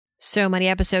So Money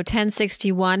episode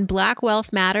 1061, Black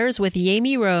Wealth Matters with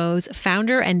Yami Rose,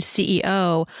 founder and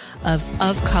CEO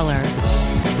of Color.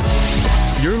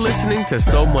 You're listening to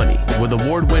So Money with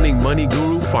award-winning money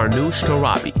guru Farnoosh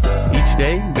Torabi. Each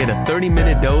day, get a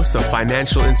 30-minute dose of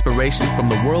financial inspiration from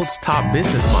the world's top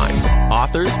business minds,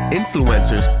 authors,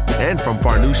 influencers, and from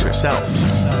Farnoosh herself.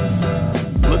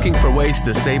 Looking for ways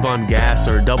to save on gas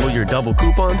or double your double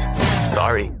coupons?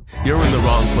 Sorry, you're in the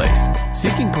wrong place.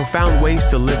 Seeking profound ways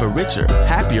to live a richer,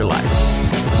 happier life.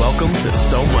 Welcome to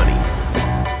So Money.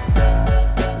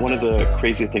 One of the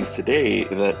crazy things today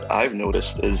that I've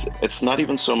noticed is it's not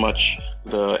even so much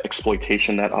the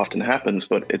exploitation that often happens,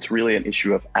 but it's really an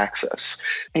issue of access.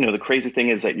 The crazy thing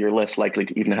is that you're less likely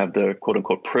to even have the quote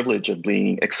unquote privilege of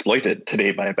being exploited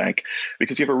today by a bank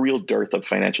because you have a real dearth of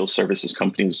financial services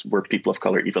companies where people of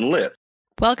color even live.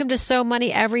 Welcome to So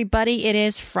Money, everybody. It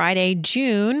is Friday,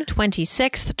 June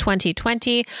 26th,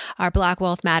 2020. Our Black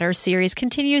Wealth Matters series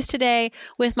continues today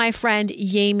with my friend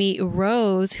Yami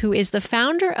Rose, who is the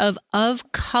founder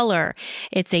of Color.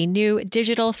 It's a new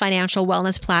digital financial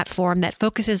wellness platform that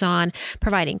focuses on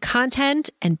providing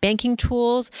content and banking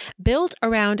tools built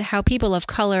around how people of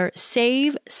color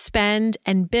save, spend,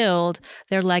 and build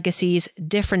their legacies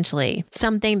differently.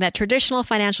 Something that traditional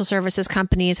financial services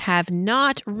companies have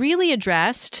not really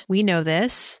addressed. We know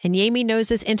this, and Yami knows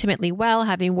this intimately well,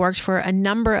 having worked for a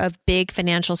number of big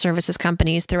financial services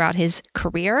companies throughout his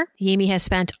career. Yami has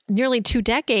spent nearly 2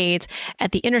 decades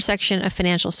at the intersection of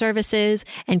financial services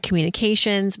and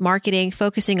communications, marketing,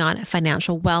 focusing on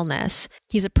financial wellness.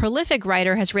 He's a prolific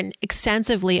writer, has written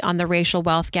extensively on the racial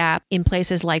wealth gap in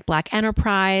places like Black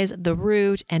Enterprise, The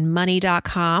Root, and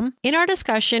Money.com. In our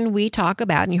discussion, we talk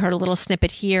about, and you heard a little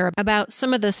snippet here, about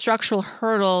some of the structural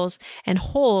hurdles and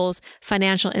holes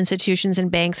financial institutions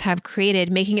and banks have created,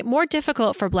 making it more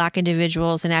difficult for Black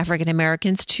individuals and African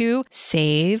Americans to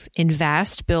save,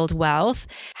 invest, build wealth,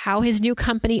 how his new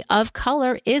company of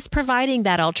Color is providing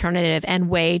that alternative and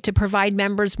way to provide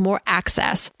members more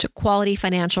access to quality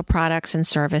financial products and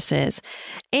services,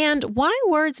 and why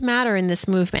words matter in this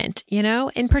movement.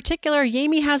 In particular,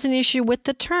 Yami has an issue with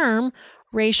the term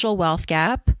racial wealth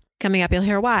gap. Coming up, you'll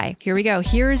hear why. Here we go.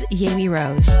 Here's Yami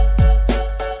Rose.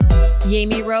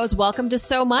 Yami Rose, welcome to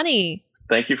So Money.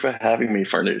 Thank you for having me,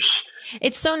 Farnoosh.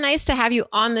 It's so nice to have you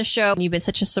on the show. You've been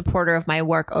such a supporter of my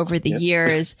work over the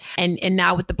years, and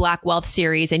now with the Black Wealth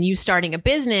series and you starting a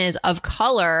business of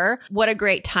Color, what a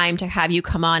great time to have you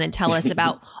come on and tell us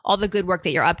about all the good work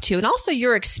that you're up to, and also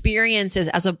your experiences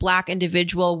as a Black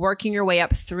individual working your way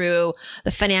up through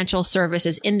the financial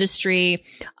services industry.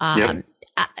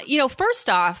 First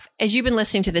off, as you've been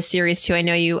listening to this series too, I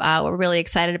know you were really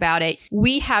excited about it.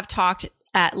 We have talked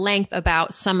at length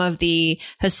about some of the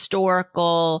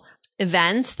historical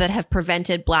events that have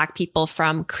prevented Black people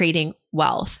from creating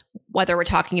wealth, whether we're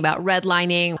talking about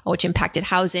redlining, which impacted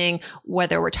housing,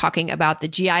 whether we're talking about the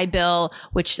GI Bill,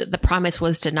 which the promise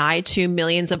was denied to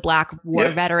millions of Black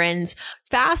war veterans.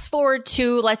 Fast forward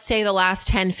to, let's say, the last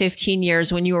 10, 15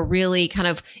 years when you were really kind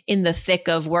of in the thick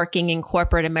of working in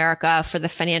corporate America for the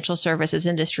financial services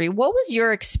industry. What was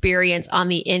your experience on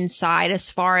the inside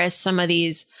as far as some of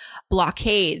these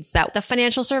blockades that the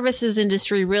financial services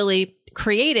industry really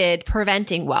created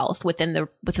preventing wealth within the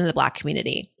Black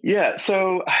community? Yeah,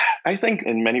 so I think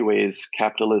in many ways,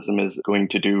 capitalism is going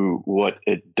to do what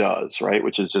it does, right?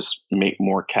 Which is just make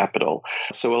more capital.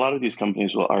 So a lot of these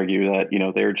companies will argue that,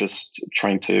 they're just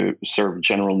trying to serve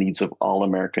general needs of all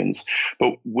Americans,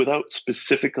 but without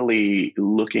specifically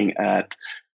looking at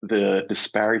the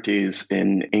disparities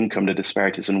in income, the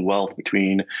disparities in wealth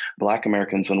between Black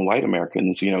Americans and white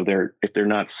Americans. If they're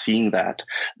not seeing that,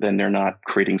 then they're not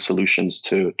creating solutions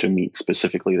to meet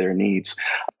specifically their needs.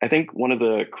 I think one of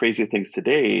the crazy things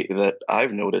today that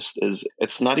I've noticed is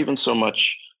it's not even so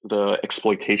much the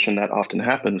exploitation that often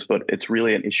happens, but it's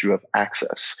really an issue of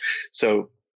access. So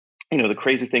the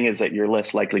crazy thing is that you're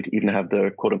less likely to even have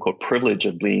the quote unquote privilege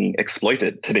of being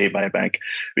exploited today by a bank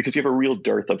because you have a real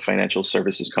dearth of financial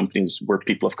services companies where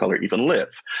people of color even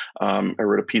live. I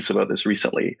wrote a piece about this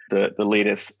recently. The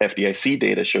latest FDIC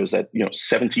data shows that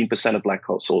 17% of Black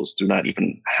households do not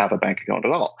even have a bank account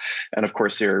at all. And of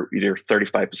course, there are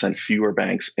 35% fewer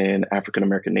banks in African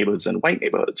American neighborhoods than white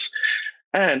neighborhoods.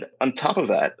 And on top of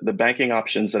that, the banking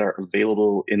options that are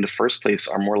available in the first place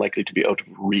are more likely to be out of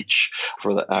reach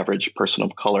for the average person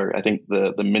of color. I think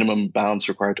the minimum balance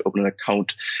required to open an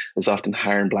account is often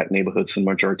higher in Black neighborhoods than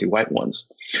majority white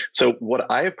ones. So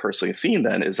what I have personally seen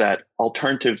then is that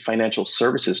alternative financial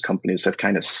services companies have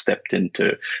kind of stepped in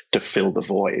to fill the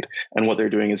void. And what they're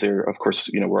doing is they're, of course,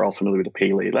 we're all familiar with the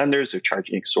pay lay lenders. They're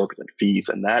charging exorbitant fees,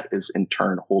 and that is in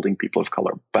turn holding people of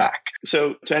color back.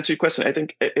 So to answer your question, I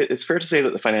think it's fair to say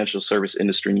that the financial service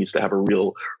industry needs to have a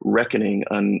real reckoning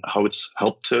on how it's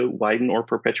helped to widen or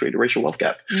perpetuate the racial wealth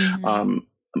gap. Mm-hmm.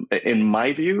 In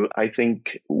my view, I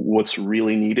think what's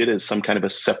really needed is some kind of a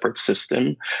separate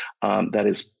system that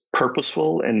is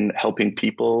purposeful in helping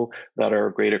people that are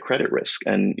greater credit risk.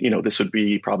 And, this would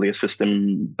be probably a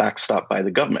system backstopped by the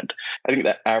government. I think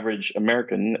that average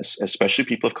American, especially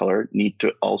people of color, need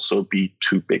to also be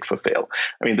too big for fail.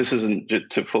 I mean, this isn't,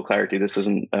 to full clarity, this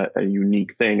isn't a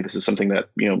unique thing. This is something that,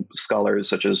 scholars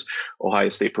such as Ohio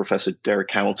State professor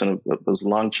Derek Hamilton has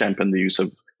long championed the use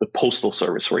of the postal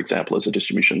service, for example, as a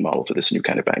distribution model for this new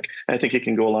kind of bank. And I think it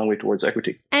can go a long way towards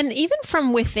equity. And even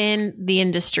from within the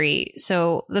industry,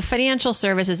 so the financial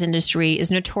services industry is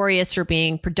notorious for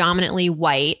being predominantly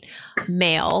white,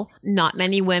 male, not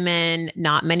many women,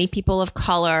 not many people of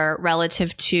color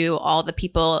relative to all the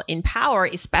people in power,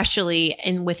 especially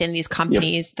within these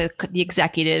companies, yep. the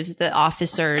executives, the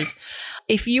officers.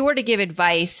 If you were to give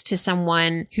advice to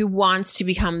someone who wants to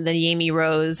become the Yamie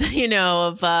Rose,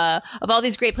 of all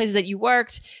these great places that you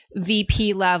worked,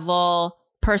 VP level,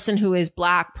 person who is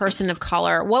Black, person of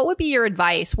color, what would be your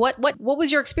advice? What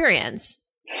was your experience?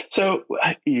 So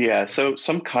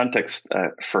some context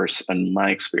first on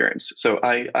my experience. So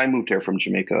I moved here from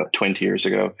Jamaica 20 years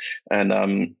ago.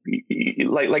 And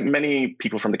like many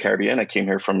people from the Caribbean, I came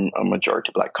here from a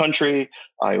majority Black country.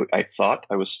 I thought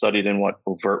I was studied in what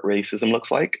overt racism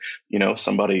looks like.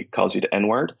 Somebody calls you the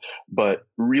N-word, but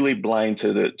really blind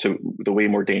to the way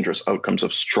more dangerous outcomes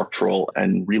of structural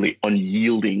and really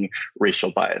unyielding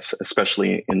racial bias,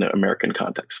 especially in the American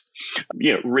context.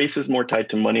 Race is more tied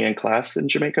to money and class in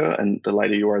Jamaica, and the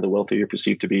lighter you are, the wealthier you're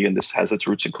perceived to be, and this has its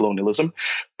roots in colonialism.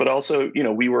 But also,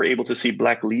 we were able to see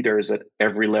Black leaders at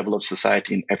every level of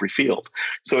society in every field.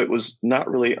 So it was not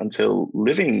really until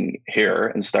living here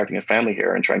and starting a family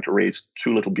here and trying to raise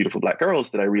two little beautiful Black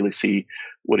girls that I really see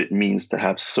what it means to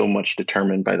have so much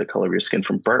determined by the color of your skin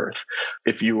from birth.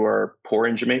 If you are poor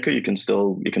in Jamaica, you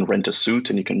can rent a suit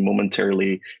and you can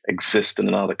momentarily exist in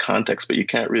another context, but you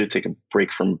can't really take a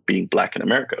break from being Black in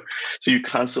America. So you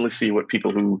constantly see what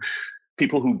people who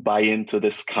buy into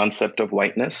this concept of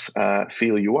whiteness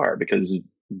feel you are, because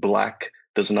Black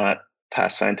does not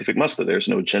pass scientific muster. There's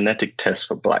no genetic test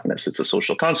for Blackness. It's a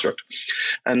social construct.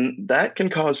 And that can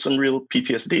cause some real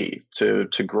PTSD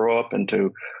to grow up and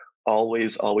to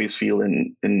always feel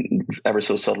in ever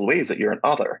so subtle ways that you're an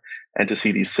other, and to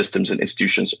see these systems and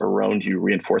institutions around you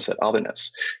reinforce that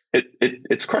otherness.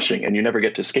 It's crushing, and you never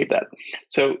get to escape that.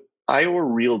 So I owe a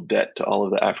real debt to all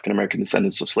of the African-American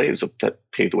descendants of slaves that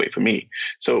paved the way for me.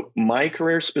 So my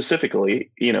career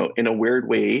specifically, in a weird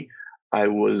way, I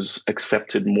was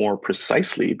accepted more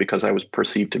precisely because I was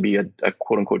perceived to be a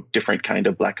quote unquote different kind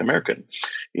of Black American.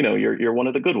 You're one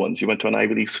of the good ones. You went to an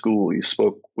Ivy League school. You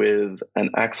spoke with an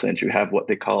accent. You have what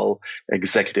they call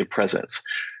executive presence.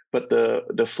 But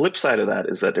the flip side of that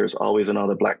is that there's always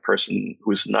another Black person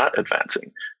who's not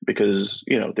advancing because,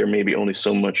 there may be only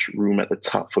so much room at the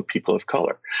top for people of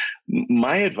color.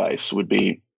 My advice would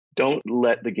be, don't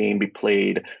let the game be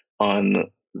played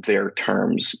on their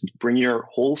terms. Bring your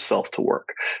whole self to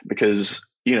work, because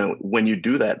when you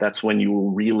do that, that's when you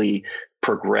will really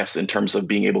progress in terms of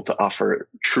being able to offer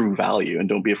true value. And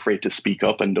don't be afraid to speak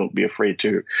up, and don't be afraid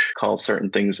to call certain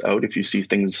things out if you see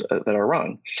things that are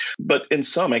wrong. But in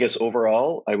sum, I guess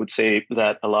overall, I would say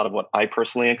that a lot of what I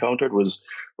personally encountered was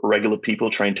regular people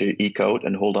trying to eke out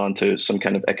and hold on to some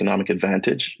kind of economic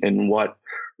advantage in what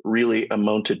really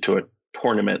amounted to a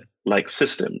tournament-like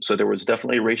system. So there was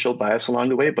definitely racial bias along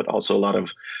the way, but also a lot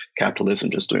of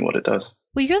capitalism just doing what it does.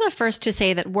 Well, you're the first to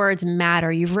say that words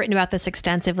matter. You've written about this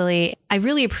extensively. I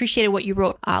really appreciated what you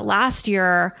wrote last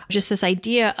year, just this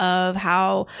idea of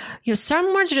how,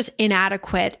 some words are just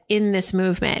inadequate in this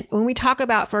movement. When we talk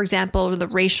about, for example, the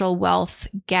racial wealth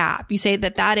gap, you say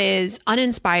that is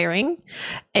uninspiring.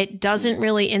 It doesn't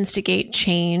really instigate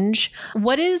change.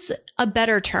 What is a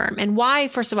better term? And why,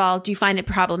 first of all, do you find it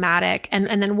problematic?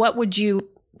 And then what would you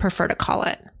prefer to call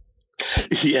it?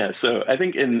 Yeah, so I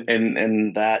think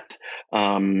in that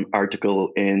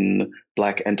article in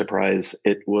Black Enterprise,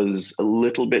 it was a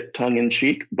little bit tongue in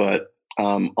cheek, but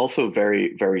Also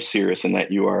very, very serious in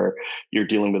that you're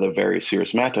dealing with a very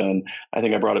serious matter. And I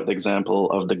think I brought up the example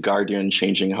of The Guardian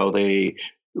changing how they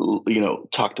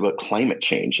talked about climate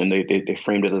change, and they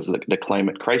framed it as the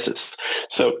climate crisis.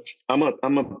 So I'm a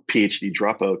PhD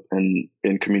dropout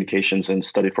in communications and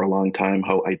studied for a long time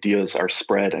how ideas are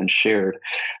spread and shared.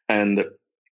 And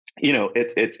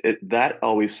that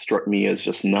always struck me as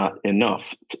just not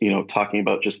enough, talking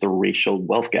about just the racial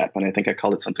wealth gap. And I think I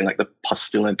call it something like the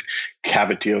postulant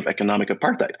cavity of economic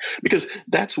apartheid, because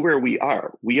that's where we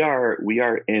are. We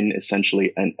are in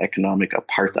essentially an economic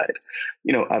apartheid.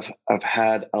 I've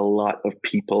had a lot of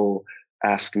people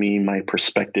ask me my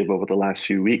perspective over the last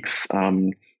few weeks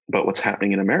about what's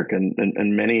happening in America.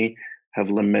 And many have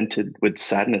lamented with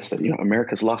sadness that,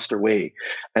 America's lost her way.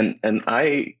 And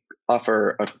I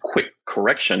offer a quick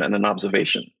correction and an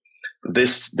observation.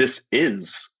 This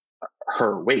is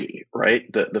her way,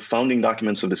 right? The founding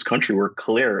documents of this country were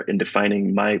clear in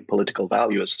defining my political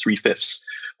value as 3/5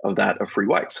 of that of free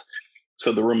whites.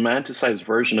 So the romanticized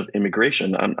version of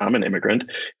immigration, I'm an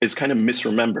immigrant, is kind of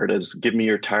misremembered as give me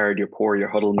your tired, your poor, your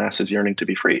huddled masses yearning to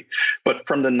be free. But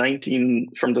from the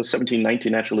 1790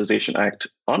 Naturalization Act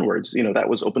onwards, that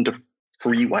was open to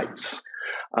free whites.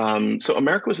 So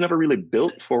America was never really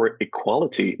built for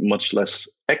equality, much less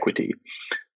equity.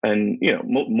 And,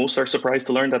 most are surprised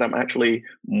to learn that I'm actually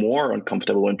more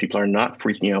uncomfortable when people are not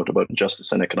freaking out about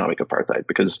justice and economic apartheid,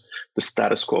 because the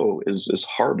status quo is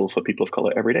horrible for people of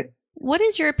color every day. What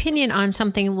is your opinion on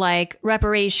something like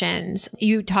reparations?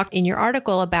 You talked in your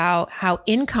article about how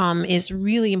income is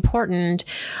really important,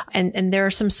 and there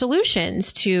are some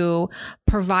solutions to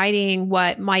providing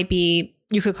what might be,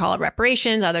 you could call it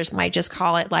reparations. Others might just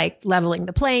call it like leveling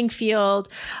the playing field.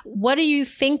 What do you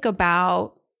think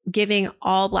about giving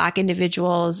all Black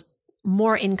individuals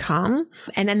more income?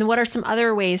 And then what are some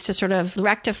other ways to sort of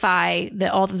rectify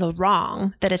all the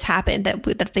wrong that has happened,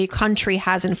 that the country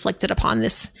has inflicted upon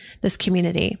this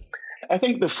community? I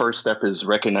think the first step is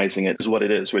recognizing it is what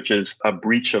it is, which is a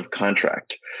breach of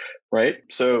contract. Right.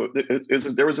 So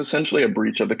there was essentially a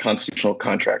breach of the constitutional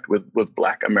contract with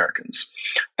Black Americans.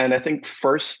 And I think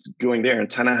first going there, and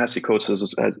Ta-Nehisi Coates,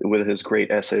 with his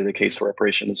great essay, The Case for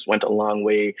Reparations, went a long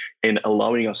way in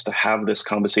allowing us to have this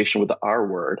conversation with the R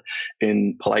word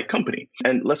in polite company.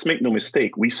 And let's make no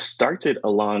mistake, we started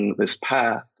along this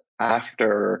path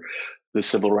after the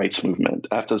Civil Rights Movement,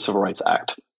 after the Civil Rights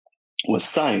Act was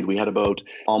signed. We had about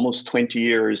almost 20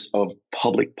 years of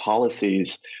public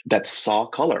policies that saw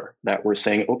color, that were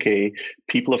saying, okay,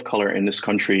 people of color in this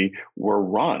country were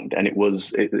wronged. And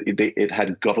it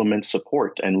had government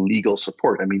support and legal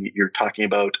support. I mean, you're talking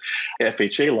about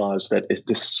FHA laws that is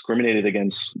discriminated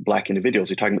against Black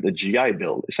individuals. You're talking about the GI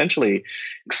Bill, essentially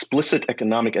explicit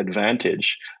economic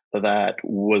advantage that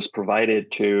was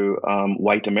provided to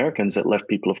white Americans that left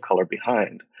people of color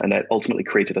behind, and that ultimately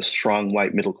created a strong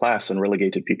white middle class and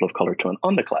relegated people of color to an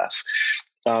underclass.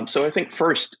 So I think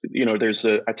first,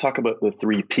 I talk about the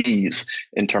 3 Ps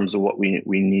in terms of what we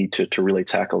need to really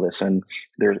tackle this. And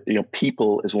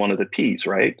people is one of the Ps,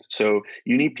 right? So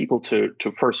you need people to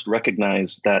first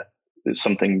recognize that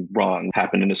something wrong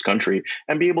happened in this country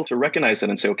and be able to recognize that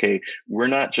and say, okay, we're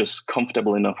not just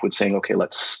comfortable enough with saying, okay,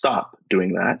 let's stop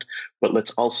doing that, but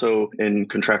let's also, in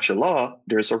contractual law,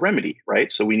 there's a remedy,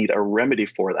 right? So we need a remedy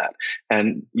for that.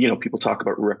 And, people talk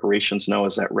about reparations now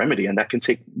as that remedy, and that can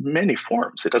take many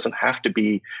forms. It doesn't have to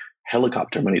be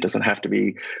helicopter money. It doesn't have to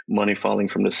be money falling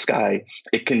from the sky.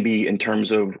 It can be in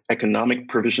terms of economic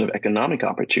provision of economic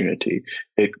opportunity.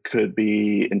 It could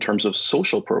be in terms of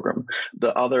social program.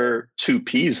 The other 2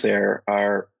 Ps there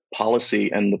are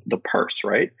policy and the purse,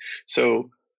 right?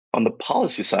 So on the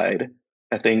policy side,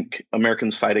 I think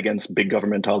Americans fight against big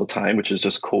government all the time, which is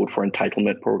just code for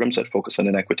entitlement programs that focus on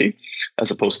inequity,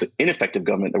 as opposed to ineffective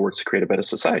government that works to create a better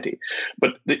society.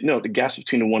 But the gaps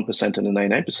between the 1% and the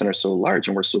 99% are so large,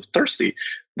 and we're so thirsty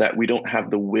that we don't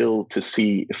have the will to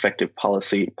see effective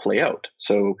policy play out.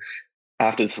 So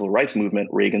after the Civil Rights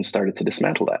Movement, Reagan started to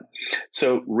dismantle that.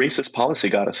 So racist policy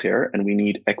got us here, and we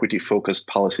need equity-focused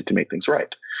policy to make things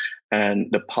right. And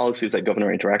the policies that govern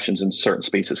our interactions in certain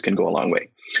spaces can go a long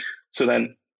way. So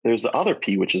then there's the other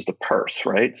P, which is the purse,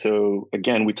 right? So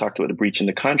again, we talked about the breach in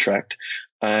the contract,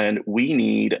 and we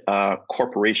need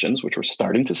corporations, which we're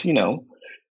starting to see now,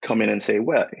 come in and say,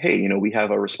 well, hey, we have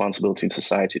a responsibility in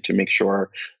society to make sure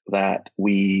that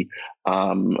we,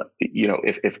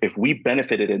 if we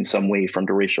benefited in some way from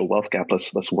the racial wealth gap,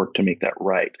 let's work to make that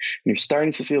right. And you're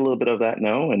starting to see a little bit of that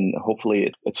now, and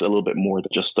hopefully it's a little bit more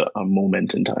than just a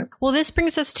moment in time. Well, this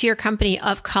brings us to your company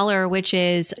Of Color, which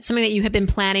is something that you have been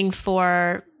planning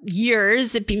for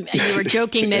years. You were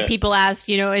joking that people asked,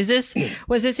 was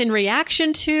this in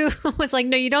reaction to? It's like,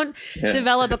 no, you don't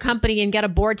develop a company and get a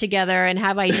board together and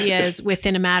have ideas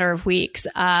within a matter of weeks.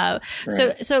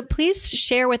 So please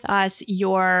share with us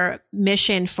your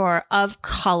mission for Of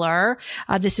Color.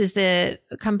 This is the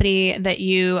company that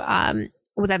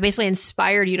that basically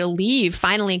inspired you to leave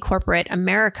finally corporate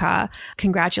America.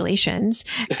 Congratulations.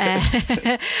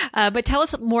 But tell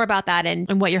us more about that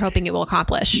and what you're hoping it will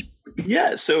accomplish.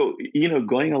 Yeah. So,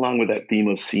 going along with that theme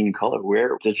of seeing color,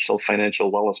 we're a digital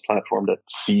financial wellness platform that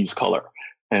sees color.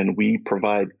 And we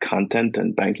provide content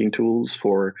and banking tools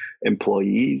for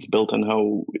employees built on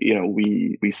how,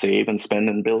 we save and spend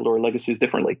and build our legacies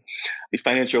differently. The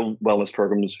financial wellness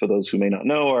programs, for those who may not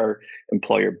know, are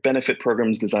employer benefit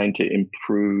programs designed to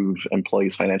improve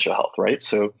employees' financial health, right?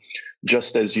 So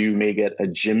just as you may get a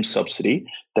gym subsidy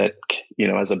that,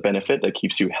 as a benefit that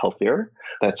keeps you healthier,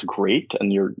 that's great.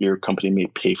 And your company may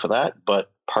pay for that.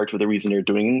 But part of the reason they're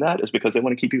doing that is because they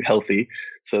want to keep you healthy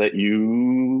so that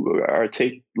you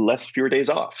take fewer days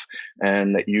off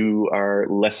and that you are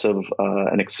less of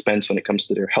an expense when it comes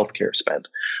to their healthcare spend.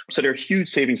 So there are huge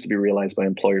savings to be realized by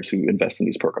employers who invest in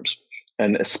these programs.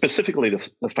 And specifically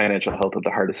the financial health of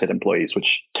the hardest hit employees,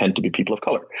 which tend to be people of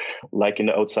color, like in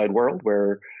the outside world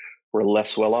where we're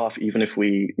less well off, even if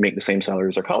we make the same salary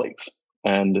as our colleagues.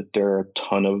 And there are a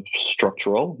ton of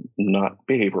structural, not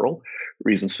behavioral,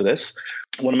 reasons for this.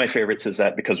 One of my favorites is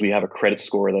that because we have a credit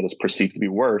score that is perceived to be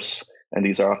worse, and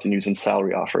these are often used in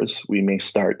salary offers, we may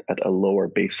start at a lower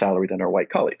base salary than our white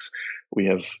colleagues. We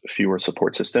have fewer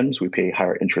support systems. We pay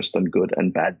higher interest on good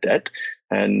and bad debt.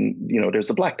 And, there's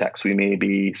the black tax. We may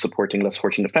be supporting less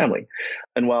fortunate family.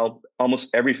 And while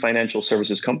almost every financial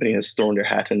services company has thrown their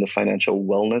hat in the financial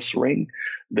wellness ring,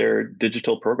 their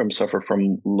digital programs suffer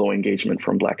from low engagement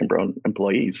from Black and brown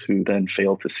employees who then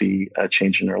fail to see a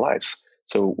change in their lives.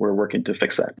 So we're working to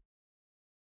fix that.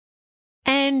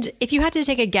 And if you had to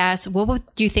take a guess, what would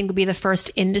you think would be the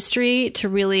first industry to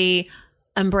really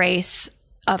embrace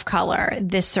Of Color,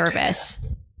 this service?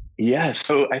 Yeah,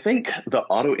 so I think the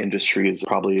auto industry is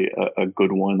probably a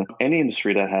good one. Any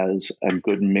industry that has a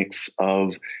good mix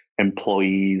of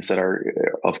employees that are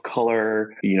of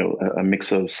color, a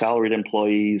mix of salaried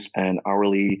employees and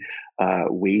hourly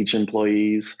wage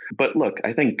employees. But look,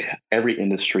 I think every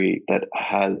industry that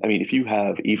has, if you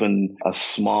have even a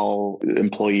small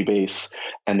employee base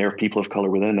and there are people of color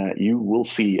within that, you will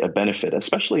see a benefit,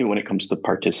 especially when it comes to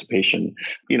participation.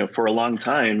 For a long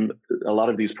time, a lot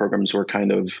of these programs were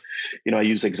kind of, I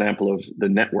use the example of the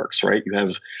networks, right? You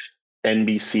have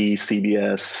NBC,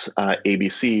 CBS,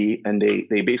 ABC, and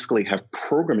they basically have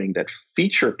programming that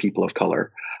feature people of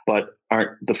color, but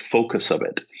aren't the focus of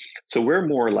it. So we're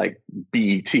more like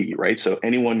BET, right? So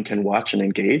anyone can watch and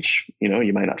engage.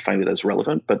 You might not find it as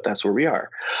relevant, but that's where we are.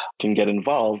 Can get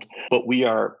involved, but we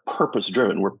are purpose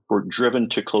driven. We're driven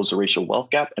to close the racial wealth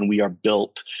gap, and we are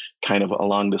built kind of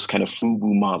along this kind of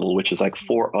FUBU model, which is like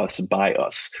for us, by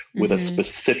us, with a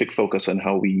specific focus on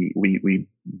how we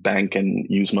bank and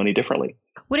use money differently.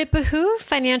 Would it behoove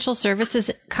financial services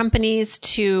companies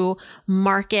to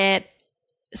market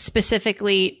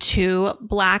specifically to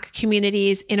Black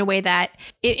communities in the way that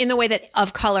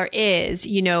Of Color is,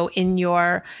 in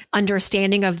your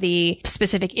understanding of the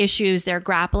specific issues they're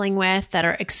grappling with that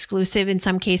are exclusive in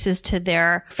some cases to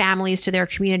their families, to their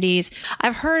communities?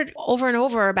 I've heard over and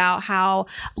over about how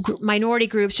minority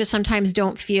groups just sometimes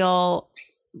don't feel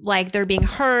like they're being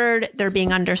heard, they're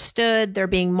being understood, they're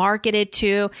being marketed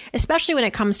to, especially when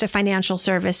it comes to financial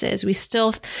services. We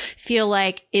still feel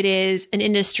like it is an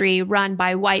industry run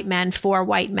by white men for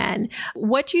white men.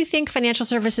 What do you think financial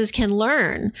services can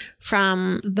learn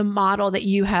from the model that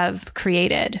you have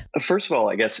created? First of all,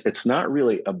 I guess it's not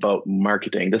really about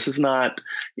marketing. This is not,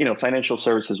 financial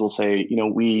services will say,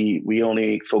 we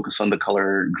only focus on the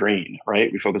color green, right?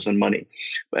 We focus on money.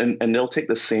 And they'll take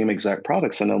the same exact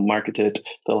products and they'll market it.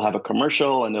 They'll have a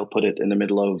commercial and they'll put it in the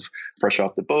middle of Fresh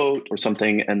Off the Boat or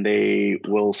something, and they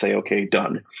will say, okay,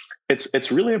 done.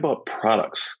 It's really about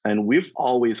products, and we've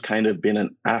always kind of been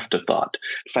an afterthought.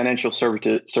 Financial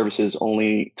services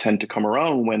only tend to come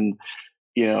around when,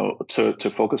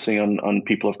 to focusing on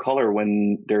people of color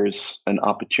when there's an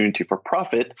opportunity for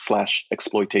profit /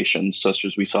 exploitation, such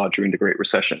as we saw during the Great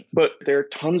Recession. But there are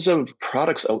tons of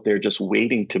products out there just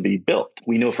waiting to be built.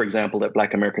 We know, for example, that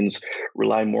Black Americans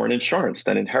rely more on insurance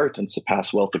than inheritance to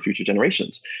pass wealth to future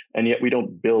generations. And yet we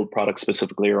don't build products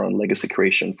specifically around legacy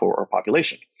creation for our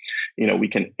population. We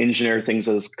can engineer things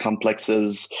as complex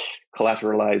as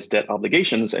collateralized debt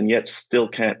obligations and yet still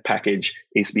can't package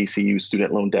HBCU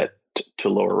student loan debt to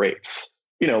lower rates.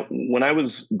 when I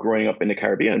was growing up in the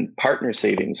Caribbean, partner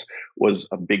savings was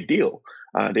a big deal.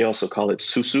 They also call it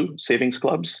Susu savings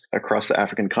clubs across the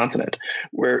African continent,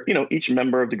 where, each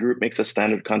member of the group makes a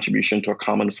standard contribution to a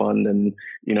common fund, and,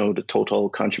 the total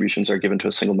contributions are given to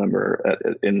a single member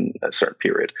in a certain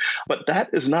period. But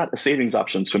that is not a savings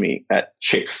option for me at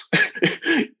Chase,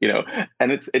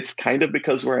 and it's kind of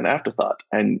because we're an afterthought.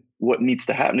 And what needs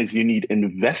to happen is you need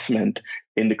investment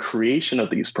in the creation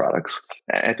of these products.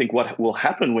 I think what will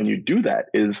happen when you do that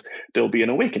is there'll be an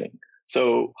awakening.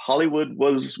 So Hollywood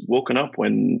was woken up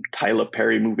when Tyler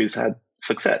Perry movies had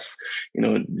success.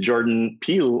 Jordan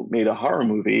Peele made a horror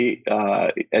movie,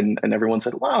 and everyone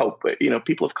said, "Wow!" But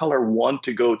people of color want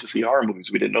to go to see horror movies.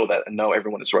 We didn't know that, and now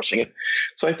everyone is rushing it.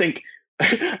 So I think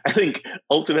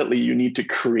ultimately you need to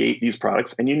create these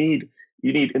products, and you need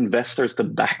investors to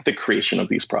back the creation of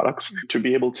these products to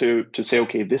be able to say,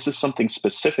 okay, this is something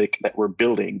specific that we're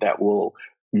building that will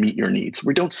meet your needs.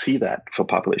 We don't see that for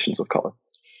populations of color.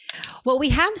 What we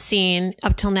have seen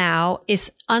up till now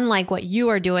is unlike what you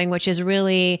are doing, which is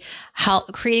really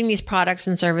creating these products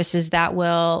and services that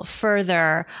will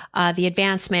further the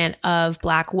advancement of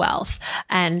Black wealth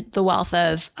and the wealth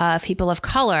of people of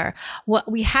color. What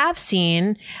we have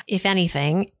seen, if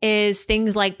anything, is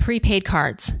things like prepaid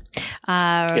cards.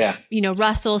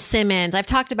 Russell Simmons. I've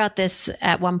talked about this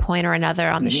at one point or another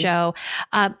on the show.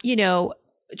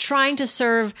 Trying to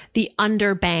serve the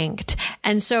underbanked.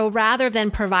 And so rather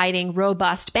than providing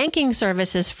robust banking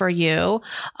services for you,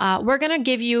 we're going to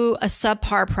give you a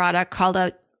subpar product called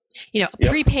a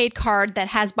prepaid card that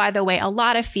has, by the way, a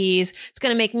lot of fees. It's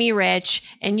going to make me rich,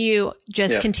 and you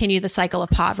just continue the cycle of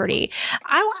poverty.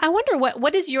 I wonder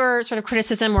what is your sort of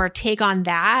criticism or take on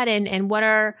that? And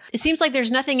it seems like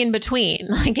there's nothing in between.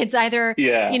 Like it's either,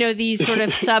 these sort of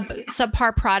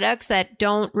subpar products that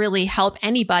don't really help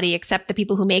anybody except the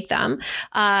people who make them.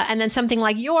 And then something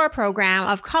like your program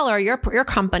of color, your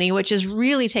company, which is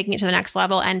really taking it to the next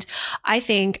level. And I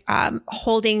think,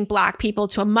 holding Black people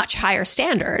to a much higher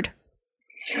standard.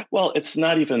 Well, it's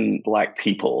not even Black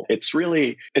people. It's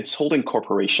holding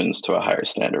corporations to a higher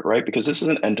standard, right? Because this is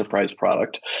an enterprise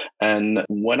product. And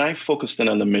when I focused in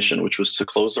on the mission, which was to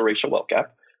close the racial wealth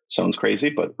gap, sounds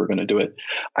crazy, but we're going to do it.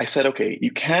 I said, okay,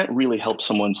 you can't really help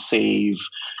someone save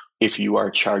if you are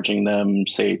charging them,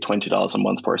 say, $20 a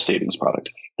month for a savings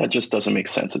product. That just doesn't make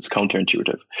sense. It's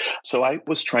counterintuitive. So I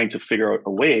was trying to figure out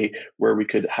a way where we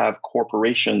could have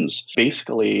corporations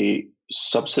basically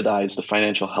subsidize the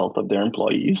financial health of their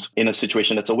employees in a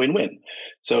situation that's a win-win.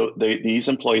 So these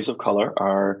employees of color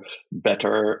are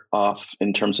better off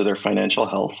in terms of their financial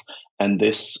health, and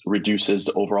this reduces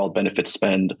the overall benefit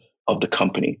spend of the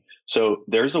company. So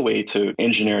there's a way to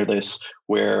engineer this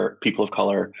where people of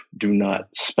color do not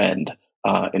spend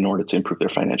in order to improve their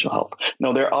financial health.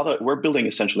 Now, we're building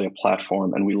essentially a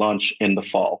platform, and we launch in the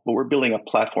fall, but we're building a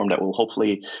platform that will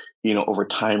hopefully, over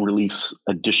time release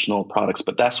additional products.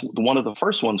 But that's one of the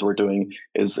first ones we're doing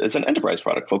is an enterprise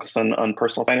product focused on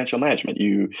personal financial management.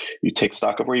 You take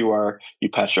stock of where you are, you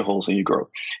patch your holes, and you grow.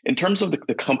 In terms of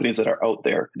the companies that are out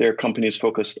there, they're companies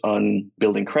focused on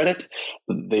building credit.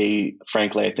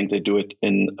 Frankly, I think they do it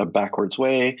in a backwards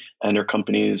way. And they're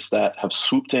companies that have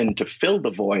swooped in to fill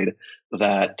the void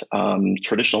that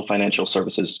traditional financial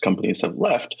services companies have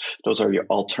left. Those are your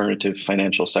alternative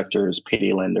financial sectors,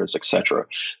 payday lenders, etc.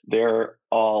 They're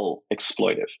all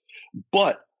exploitive.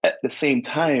 But at the same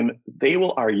time, they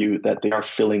will argue that they are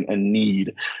filling a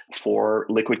need for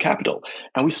liquid capital.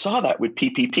 And we saw that with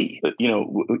PPP.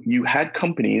 You had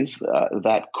companies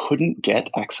that couldn't get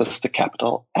access to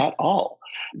capital at all.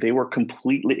 They were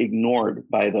completely ignored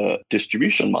by the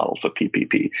distribution model for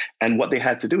PPP. And what they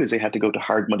had to do is they had to go to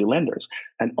hard money lenders.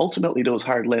 And ultimately, those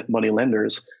hard money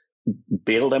lenders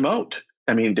bailed them out.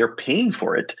 I mean, they're paying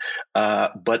for it,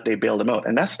 but they bailed them out.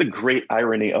 And that's the great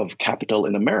irony of capital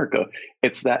in America.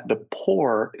 It's that the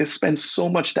poor spend so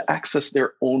much to access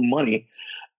their own money,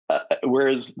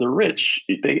 whereas the rich,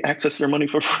 they access their money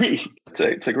for free.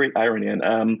 It's a great irony.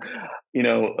 And,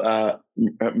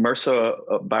 Mehrsa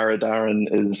Baradaran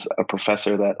is a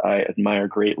professor that I admire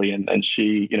greatly. And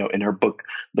she, in her book,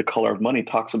 The Color of Money,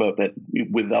 talks about that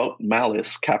without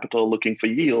malice, capital looking for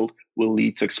yield will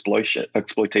lead to exploitation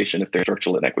if there are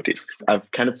structural inequities. I've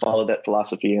kind of followed that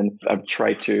philosophy, and I've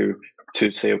tried to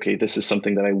say, okay, this is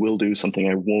something that I will do, something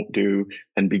I won't do,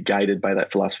 and be guided by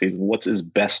that philosophy of what is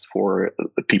best for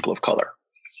the people of color.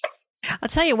 I'll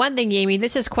tell you one thing, Yemi,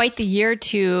 this is quite the year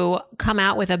to come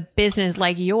out with a business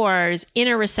like yours in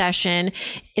a recession,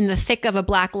 in the thick of a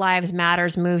Black Lives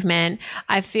Matters movement,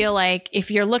 I feel like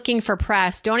if you're looking for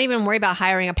press, don't even worry about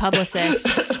hiring a publicist.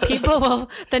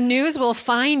 The news will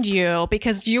find you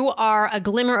because you are a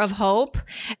glimmer of hope,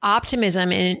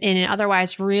 optimism in an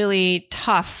otherwise really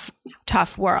tough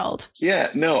world. Yeah,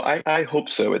 no, I hope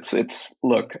so. It's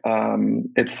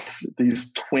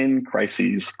these twin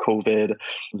crises, COVID,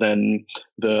 then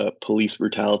the police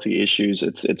brutality issues.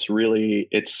 It's really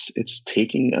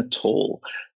taking a toll.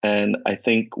 And I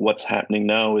think what's happening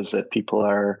now is that people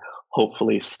are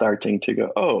hopefully starting to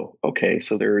go, oh, okay,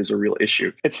 so there is a real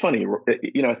issue. It's funny,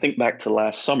 I think back to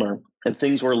last summer and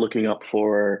things were looking up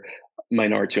for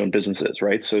minority-owned businesses,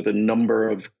 right? So the number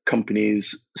of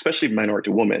companies, especially minority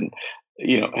women,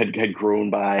 had grown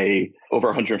by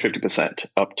over 150%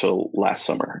 up till last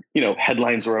summer.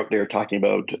 Headlines were out there talking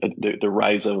about the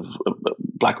rise of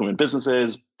Black women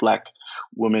businesses, Black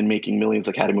women making millions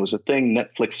Academy was a thing.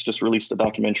 Netflix just released a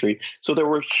documentary. So there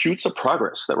were shoots of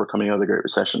progress that were coming out of the Great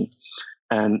Recession.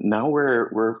 And now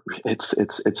it's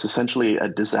essentially a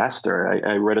disaster.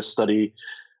 I read a study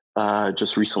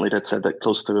just recently that said that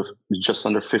close to just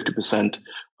under 50%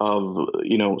 of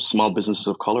small businesses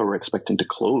of color were expecting to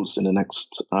close in the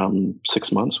next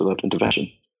 6 months without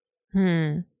intervention.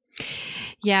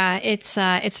 Yeah, it's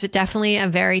definitely a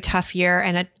very tough year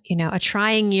and a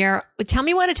trying year. Tell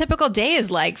me what a typical day is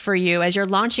like for you as you're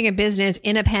launching a business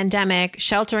in a pandemic,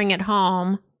 sheltering at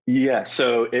home. Yeah,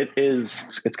 so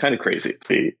it's kind of crazy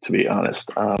to be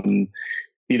honest. I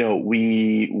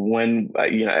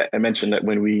mentioned that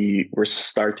when we were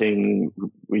starting,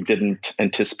 we didn't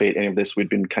anticipate any of this. We'd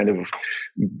been kind of,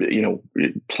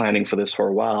 planning for this for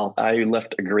a while. I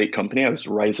left a great company. I was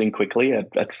rising quickly.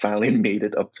 I'd finally made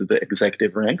it up to the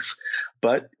executive ranks.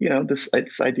 But,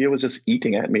 this idea was just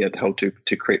eating at me at how to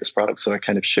create this product. So I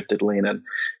kind of shifted lane and,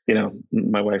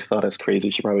 my wife thought I was crazy.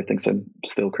 She probably thinks I'm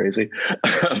still crazy.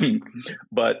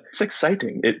 But it's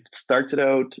exciting. It started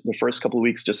out the first couple of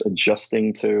weeks just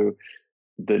adjusting to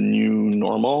the new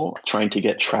normal, trying to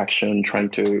get traction, trying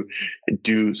to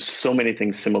do so many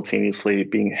things simultaneously,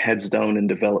 being heads down in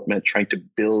development, trying to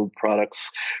build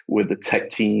products with the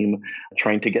tech team,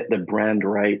 trying to get the brand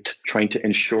right, trying to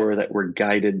ensure that we're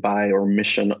guided by our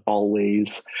mission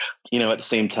always. At the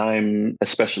same time,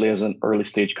 especially as an early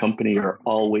stage company, you're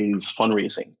always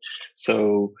fundraising.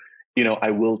 So, I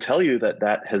will tell you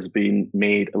that has been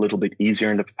made a little bit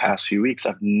easier in the past few weeks.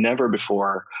 I've never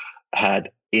before had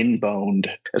inbound,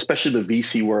 especially the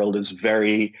VC world is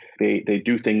they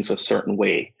do things a certain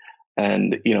way.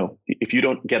 And, if you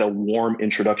don't get a warm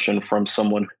introduction from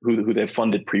someone who they've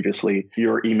funded previously,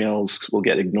 your emails will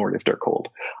get ignored if they're cold.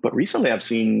 But recently I've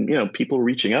seen, people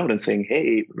reaching out and saying,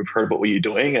 hey, we've heard about what you're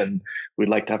doing and we'd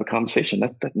like to have a conversation.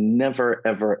 That never,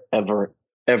 ever, ever,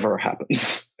 ever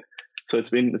happens. So it's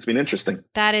been interesting.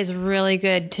 That is really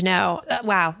good to know.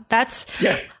 Wow.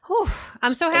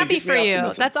 I'm so happy for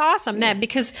you. That's awesome. Yeah.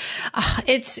 Because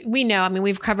we know,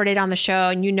 we've covered it on the show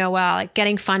and like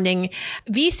getting funding,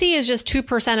 VC is just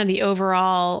 2% of the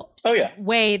overall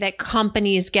way that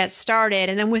companies get started.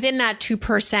 And then within that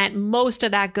 2%, most of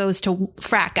that goes to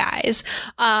frat guys.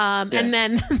 And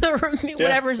then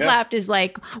whatever's left is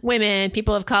like women,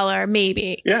 people of color,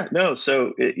 maybe. Yeah, no.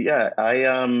 So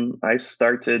I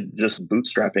started just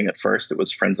bootstrapping at first. It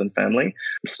was friends and family.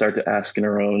 Started asking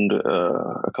around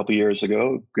a couple years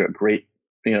ago. Great,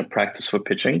 practice for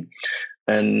pitching.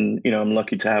 And, I'm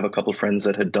lucky to have a couple of friends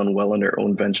that had done well in their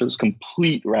own ventures,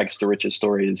 complete rags to riches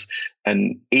stories,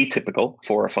 and atypical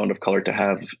for a founder of color to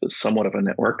have somewhat of a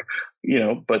network,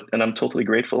 and I'm totally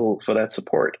grateful for that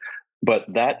support. But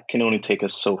that can only take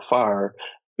us so far.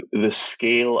 The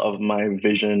scale of my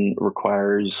vision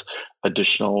requires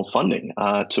additional funding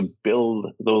to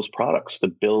build those products, to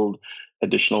build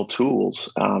additional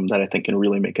tools that I think can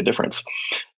really make a difference.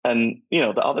 And,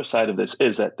 the other side of this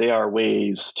is that there are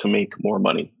ways to make more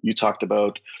money. You talked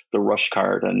about the Rush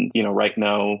card and, right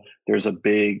now there's a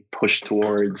big push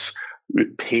towards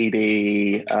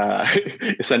payday,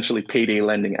 essentially payday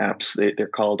lending apps. They're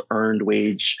called earned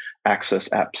wage access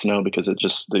apps now because it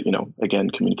just, again,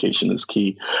 communication is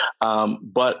key.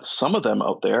 But some of them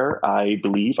out there, I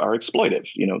believe, are exploitive.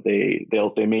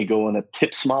 They may go on a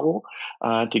tips model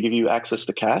to give you access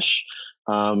to cash.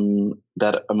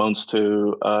 That amounts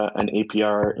to an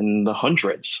APR in the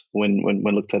hundreds when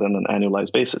looked at on an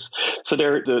annualized basis. So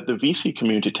the VC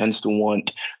community tends to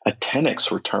want a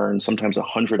 10x return, sometimes a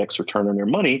 100x return on their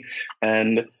money.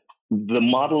 And the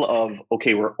model of,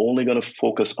 okay, we're only going to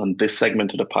focus on this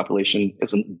segment of the population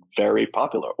isn't very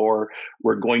popular, or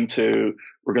we're going to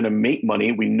make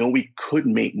money. We know we could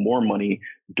make more money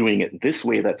doing it this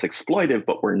way that's exploitive,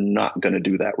 but we're not going to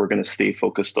do that. We're going to stay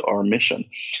focused to our mission.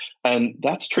 And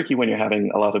that's tricky when you're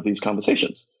having a lot of these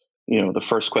conversations. The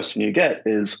first question you get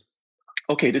is,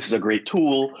 okay, this is a great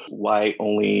tool. Why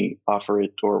only offer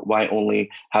it, or why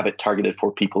only have it targeted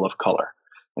for people of color?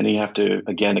 And you have to,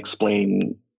 again,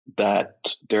 explain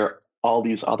that there are all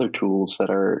these other tools that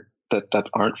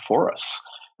aren't for us,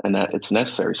 and that it's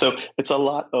necessary. So it's a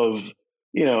lot of,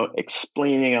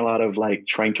 explaining, a lot of like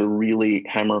trying to really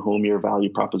hammer home your value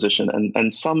proposition.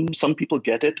 And some people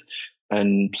get it,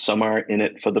 and some are in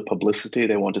it for the publicity.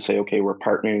 They want to say, okay, we're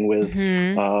partnering with,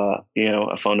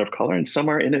 a founder of color, and some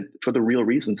are in it for the real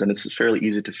reasons. And it's fairly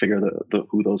easy to figure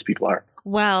who those people are.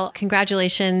 Well,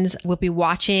 congratulations. We'll be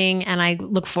watching, and I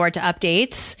look forward to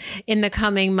updates in the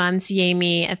coming months.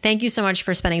 Yemi, thank you so much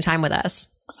for spending time with us.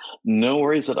 No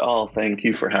worries at all. Thank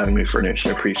you for having me, Farnoosh.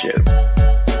 I appreciate it.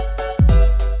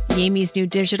 Yemi's new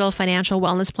digital financial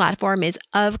wellness platform is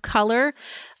ofcolor.com.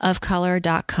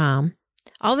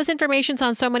 All this information is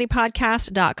on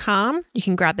SoMoneyPodcast.com. You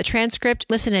can grab the transcript,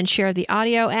 listen and share the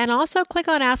audio, and also click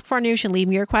on Ask Farnoosh and leave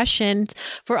me your questions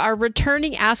for our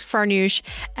returning Ask Farnoosh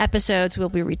episodes. We'll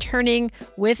be returning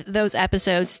with those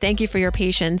episodes. Thank you for your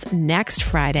patience next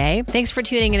Friday. Thanks for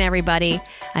tuning in, everybody.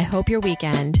 I hope your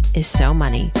weekend is so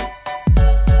money.